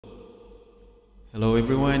Hello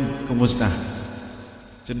everyone, kumusta?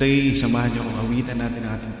 Today, samahan niyo akong awitan natin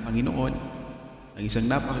ang ating Panginoon. Ang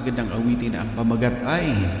isang napakagandang awitin na ang pamagat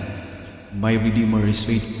ay My Redeemer is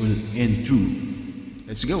faithful and true.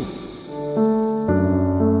 Let's go!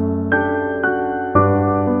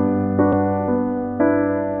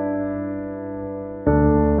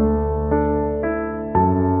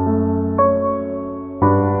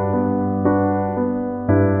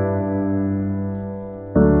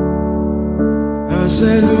 As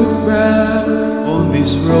I look back on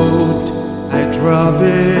this road I traveled,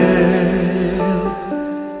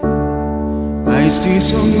 I see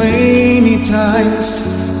so many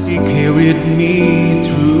times He carried me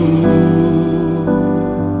through.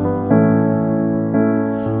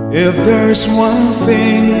 If there's one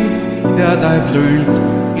thing that I've learned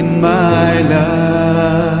in my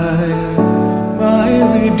life, my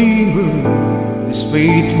Redeemer is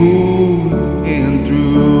faithful and true.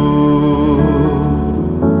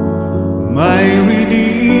 My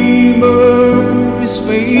Redeemer is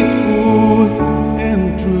faithful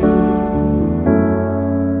and true.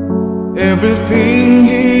 Everything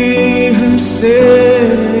He has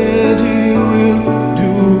said He will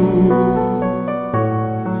do,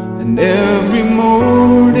 and every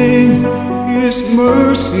morning His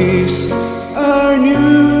mercies are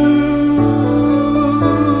new.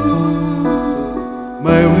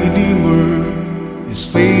 My Redeemer is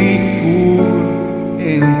faithful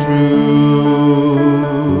and true.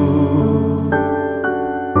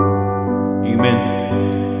 Amen.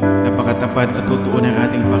 Napakatapat at totoo ng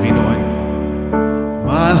ating Panginoon.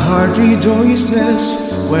 My heart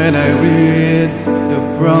rejoices when I read the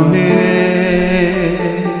promise.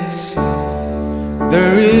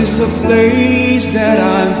 There is a place that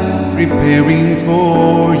I'm preparing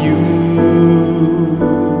for you.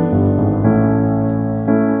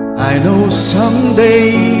 I know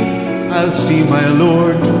someday I'll see my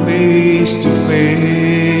Lord face to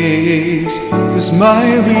face, 'cause my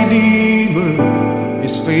Redeemer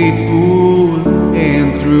is faithful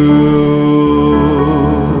and true.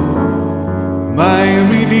 My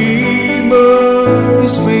Redeemer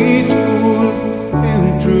is faithful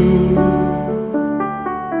and true.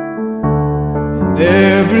 And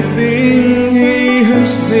everything He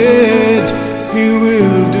has said He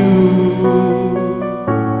will do,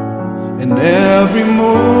 and every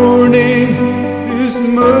morning His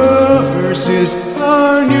mercies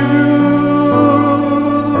are new.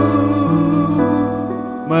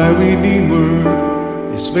 My Redeemer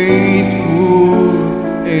is faithful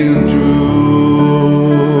and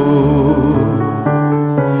true.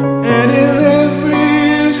 And in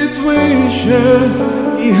every situation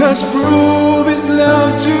He has proved His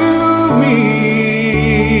love to me.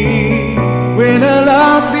 When I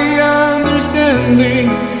lack the understanding,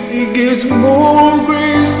 He gives more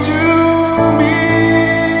grace to me.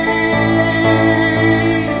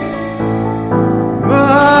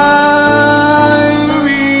 My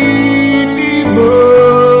Redeemer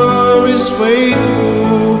is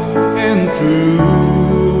faithful and true.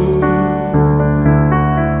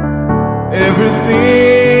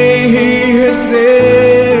 Everything He has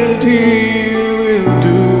said He will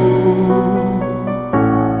do,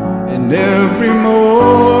 and every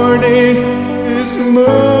morning His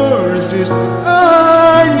mercies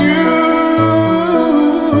are new.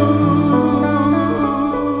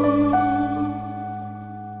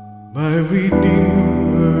 My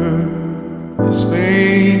Redeemer is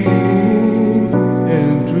faithful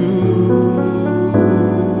and true.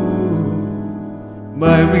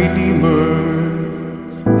 My Redeemer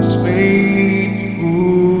is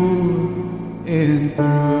faithful and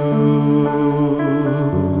true.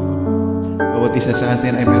 Bawat isa sa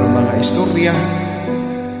atin ay mayroong mga istorya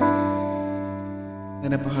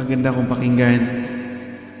na napakaganda kong pakinggan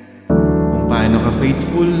kung paano ka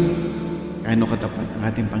faithful, paano katapat ang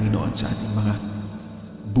ating Panginoon sa ating mga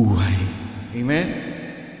buhay. Amen?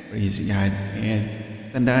 Praise God. Amen.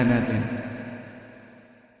 Tandaan natin,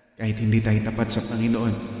 kahit hindi tayo tapat sa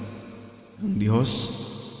Panginoon, ang Diyos,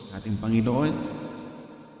 ating Panginoon,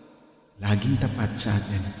 laging tapat sa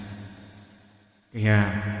atin. Kaya,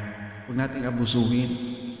 huwag nating abusuhin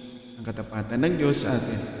ang katapatan ng Diyos sa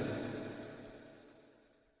atin.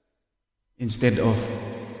 Instead of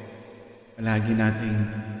palagi nating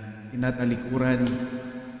tinatalikuran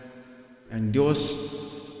ang Diyos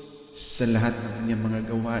sa lahat ng kanyang mga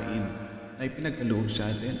gawain na ipinagkaloob sa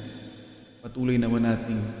atin, patuloy naman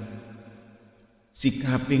nating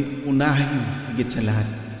sikaping unahin higit sa lahat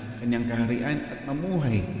kanyang kaharian at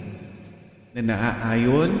mamuhay na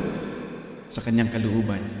naaayon sa kanyang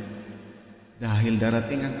kalooban. Dahil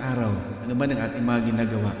darating ang araw, ano man ang ating mga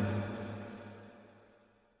ginagawa,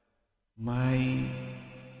 may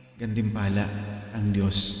gantimpala ang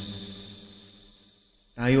Diyos.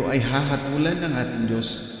 Tayo ay hahatulan ng ating Diyos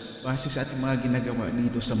base sa ating mga ginagawa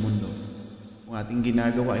dito sa mundo. Kung ating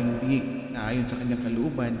ginagawa ay hindi naayon sa kanyang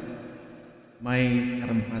kalooban, may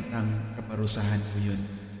karampatang kaparusahan po yun.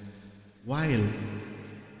 While,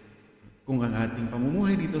 kung ang ating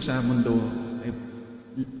pamumuhay dito sa mundo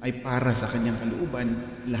ay para sa kanyang kalooban,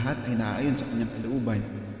 lahat ay naayon sa kanyang kalooban,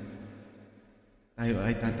 tayo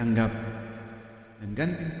ay tatanggap ng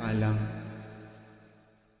gantimpalang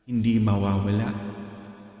hindi mawawala,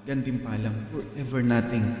 gantimpalang forever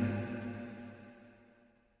nating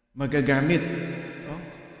magagamit,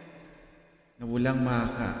 na walang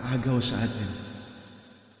makakaagaw sa atin,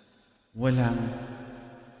 walang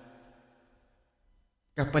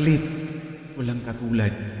kapalit, walang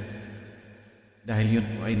katulad, dahil yun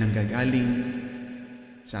po ay nanggagaling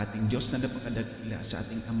sa ating Diyos na napakadakila, sa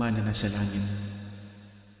ating Ama na nasa langit.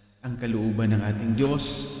 Ang kalooban ng ating Diyos,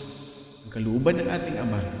 ang kalooban ng ating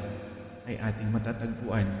Ama ay ating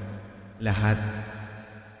matatagpuan lahat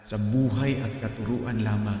sa buhay at katuruan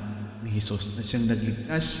lamang ni Jesus na siyang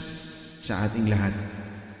nagligtas sa ating lahat.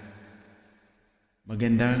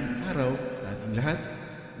 Magandang araw sa ating lahat.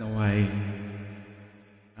 Naway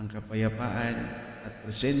ang kapayapaan at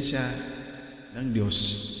presensya ng Diyos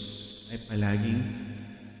ay palaging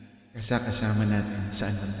kasama natin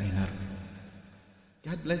saan man tayo naroon.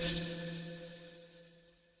 God bless.